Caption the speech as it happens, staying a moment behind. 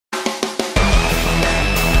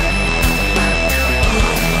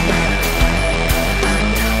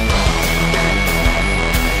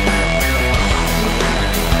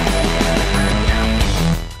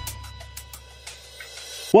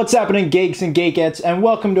What's happening, geeks and geekettes, and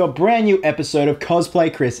welcome to a brand new episode of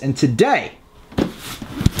Cosplay Chris, and today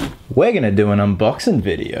we're gonna do an unboxing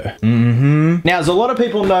video. Now, as a lot of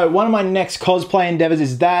people know, one of my next cosplay endeavors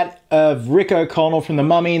is that of Rick O'Connell from The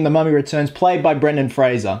Mummy and The Mummy Returns, played by Brendan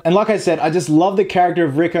Fraser. And like I said, I just love the character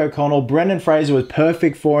of Rick O'Connell. Brendan Fraser was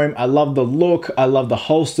perfect for him. I love the look, I love the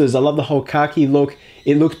holsters, I love the whole khaki look.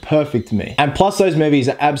 It looked perfect to me. And plus, those movies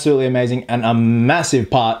are absolutely amazing and a massive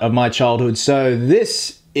part of my childhood, so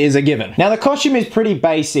this is a given. Now, the costume is pretty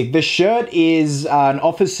basic. The shirt is an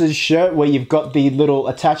officer's shirt where you've got the little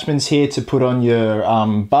attachments here to put on your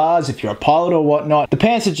bars if you're a pilot or whatnot. The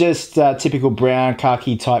pants are just typical brown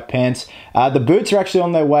khaki type pants. The boots are actually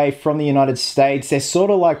on their way from the United States. They're sort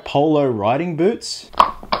of like polo riding boots.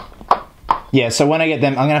 Yeah, so when I get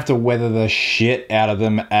them, I'm gonna have to weather the shit out of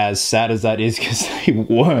them, as sad as that is, because they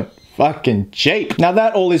weren't fucking cheap. Now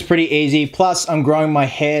that all is pretty easy, plus I'm growing my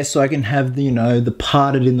hair so I can have the, you know, the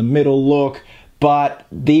parted in the middle look. But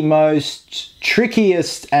the most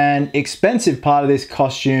trickiest and expensive part of this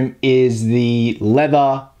costume is the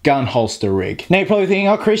leather gun holster rig. Now you're probably thinking,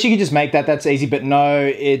 oh Chris, you could just make that, that's easy. But no,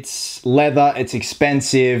 it's leather, it's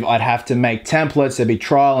expensive. I'd have to make templates, there'd be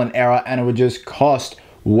trial and error, and it would just cost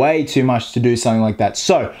way too much to do something like that.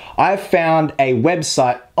 So I found a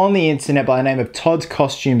website on the internet by the name of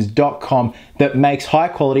toddscostumes.com that makes high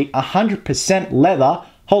quality 100% leather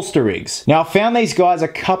holster rigs. Now, I found these guys a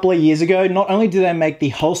couple of years ago. Not only do they make the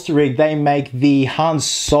holster rig, they make the Han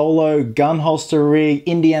Solo gun holster rig,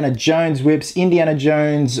 Indiana Jones whips, Indiana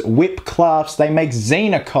Jones whip clasps. They make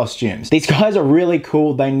Xena costumes. These guys are really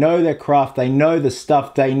cool. They know their craft, they know the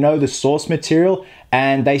stuff, they know the source material,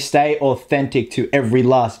 and they stay authentic to every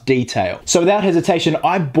last detail. So without hesitation,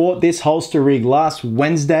 I bought this holster rig last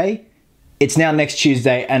Wednesday. It's now next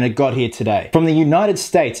Tuesday, and it got here today. From the United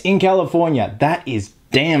States, in California. That is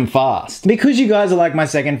damn fast. Because you guys are like my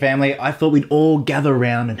second family, I thought we'd all gather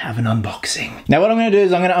around and have an unboxing. Now what I'm gonna do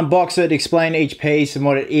is I'm gonna unbox it, explain each piece and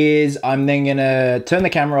what it is. I'm then gonna turn the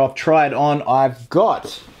camera off, try it on. I've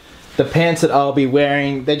got the pants that I'll be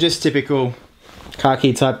wearing. They're just typical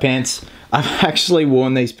khaki type pants. I've actually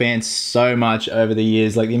worn these pants so much over the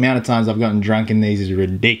years. Like, the amount of times I've gotten drunk in these is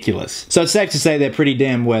ridiculous. So it's safe to say they're pretty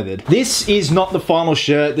damn weathered. This is not the final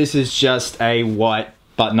shirt. This is just a white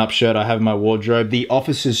button-up shirt I have in my wardrobe. The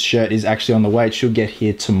officer's shirt is actually on the way. It should get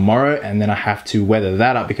here tomorrow, and then I have to weather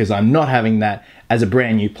that up because I'm not having that as a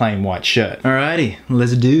brand new plain white shirt. Alrighty,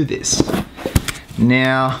 let's do this.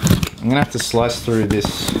 Now, I'm gonna have to slice through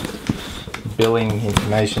this billing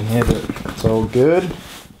information here, but it's all good.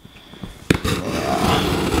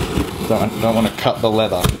 Don't want to cut the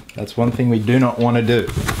leather. That's one thing we do not want to do.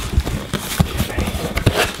 Okay.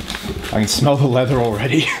 I can smell the leather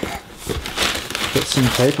already. Get some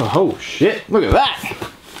paper. Oh shit, look at that.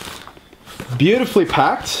 Beautifully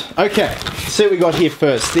packed. Okay, let's see what we got here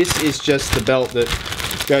first. This is just the belt that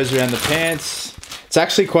goes around the pants. It's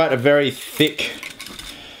actually quite a very thick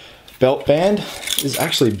belt band. It's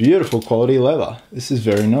actually beautiful quality leather. This is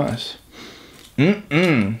very nice.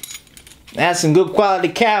 That's some good quality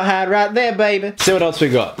cowhide right there, baby. See what else we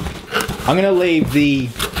got. I'm gonna leave the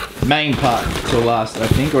main part till last, I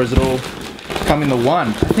think, or does it all come in the one?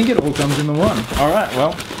 I think it all comes in the one. All right,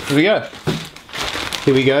 well, here we go.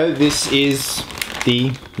 Here we go. This is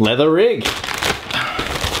the leather rig.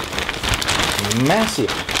 Massive.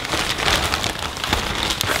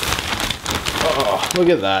 Oh, look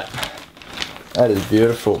at that. That is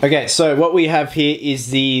beautiful. Okay, so what we have here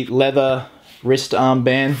is the leather wrist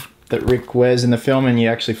armband that Rick wears in the film, and you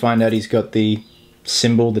actually find out he's got the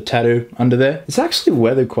symbol, the tattoo under there. It's actually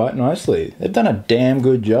weathered quite nicely. They've done a damn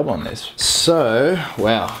good job on this. So,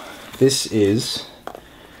 wow, this is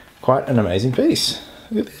quite an amazing piece.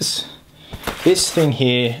 Look at this. This thing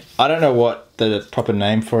here, I don't know what the proper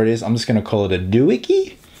name for it is. I'm just gonna call it a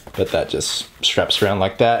doohickey, but that just straps around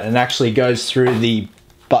like that and actually goes through the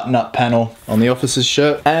button-up panel on the officer's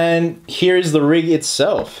shirt. And here is the rig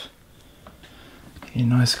itself. A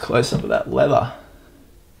nice close-up of that leather.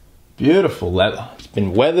 Beautiful leather. It's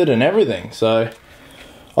been weathered and everything, so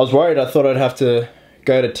I was worried. I thought I'd have to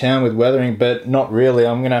go to town with weathering, but not really.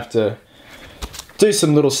 I'm gonna have to do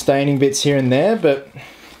some little staining bits here and there, but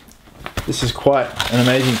this is quite an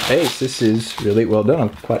amazing piece. This is really well done.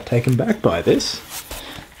 I'm quite taken back by this.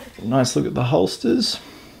 Nice look at the holsters.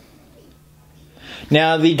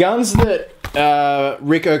 Now, the guns that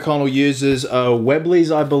Rick O'Connell uses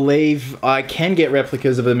Webleys, I believe. I can get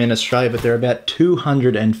replicas of them in Australia, but they're about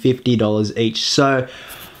 $250 each. So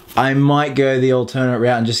I might go the alternate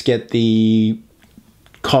route and just get the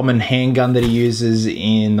common handgun that he uses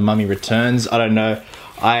in The Mummy Returns. I don't know.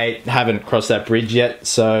 I haven't crossed that bridge yet,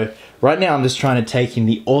 so right now I'm just trying to take in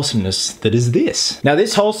the awesomeness that is this. Now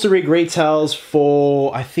this holster rig retails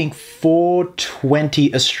for, I think,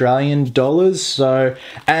 $420 Australian dollars. So,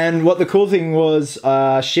 and what the cool thing was,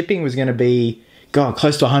 shipping was gonna be, God,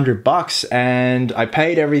 close to $100, and I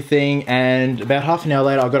paid everything, and about half an hour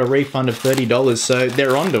later I got a refund of $30, so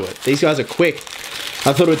they're onto it. These guys are quick.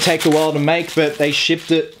 I thought it would take a while to make, but they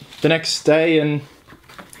shipped it the next day, and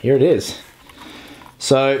here it is.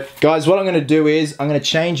 So, guys, what I'm gonna do is, I'm gonna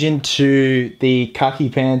change into the khaki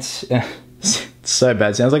pants. It's so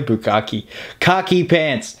bad, sounds like bukkake. Khaki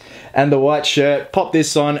pants and the white shirt, pop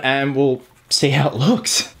this on, and we'll see how it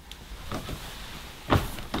looks.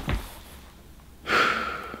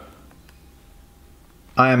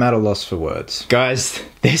 I am at a loss for words. Guys,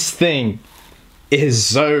 this thing is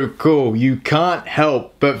so cool. You can't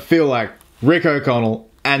help but feel like Rick O'Connell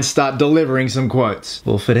and start delivering some quotes.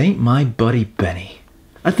 Well, if it ain't my buddy Benny,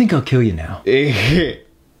 I think I'll kill you now.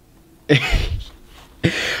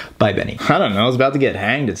 Bye, Benny. I don't know, I was about to get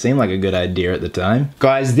hanged. It seemed like a good idea at the time.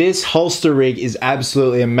 Guys, this holster rig is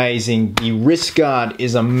absolutely amazing. The wrist guard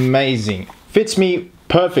is amazing. Fits me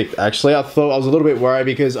perfect, actually. I was a little bit worried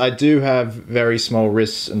because I do have very small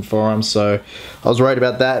wrists and forearms, so I was worried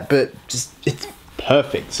about that, but just, it's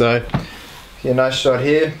perfect. So, a nice shot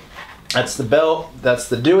here. That's the belt, that's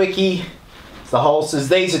the doohickey, it's the holsters.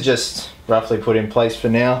 These are just roughly put in place for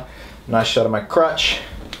now. Nice shot of my crutch.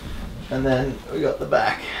 And then we got the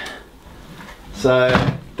back. So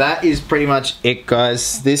that is pretty much it,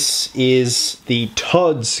 guys. This is the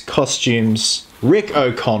Todd's Costumes Rick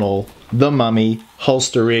O'Connell The Mummy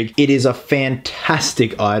holster rig. It is a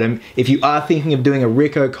fantastic item. If you are thinking of doing a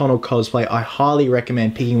Rick O'Connell cosplay, I highly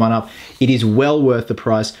recommend picking one up. It is well worth the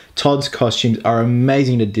price. Todd's Costumes are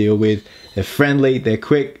amazing to deal with. They're friendly, they're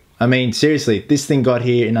quick. I mean, seriously, this thing got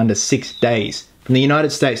here in under 6 days. From the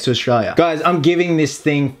United States to Australia. Guys, I'm giving this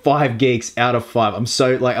thing 5 geeks out of 5. I'm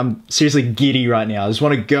seriously giddy right now. I just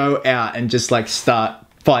want to go out and just like start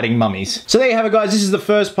fighting mummies. So there you have it, guys. This is the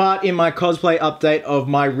first part in my cosplay update of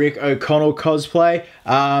my Rick O'Connell cosplay.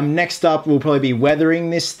 Next up will probably be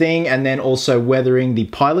weathering this thing and then also weathering the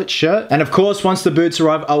pilot shirt. And of course, once the boots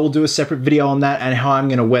arrive, I will do a separate video on that and how I'm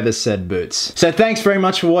gonna weather said boots. So thanks very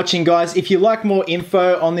much for watching, guys. If you like more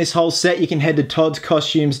info on this whole set, you can head to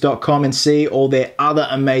toddscostumes.com and see all their other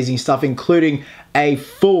amazing stuff, including a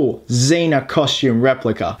full Xena costume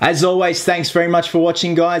replica. As always, thanks very much for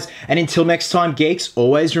watching, guys, and until next time, geeks,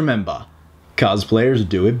 always remember, cosplayers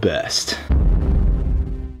do it best.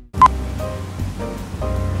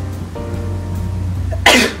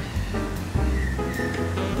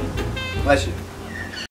 Bless you.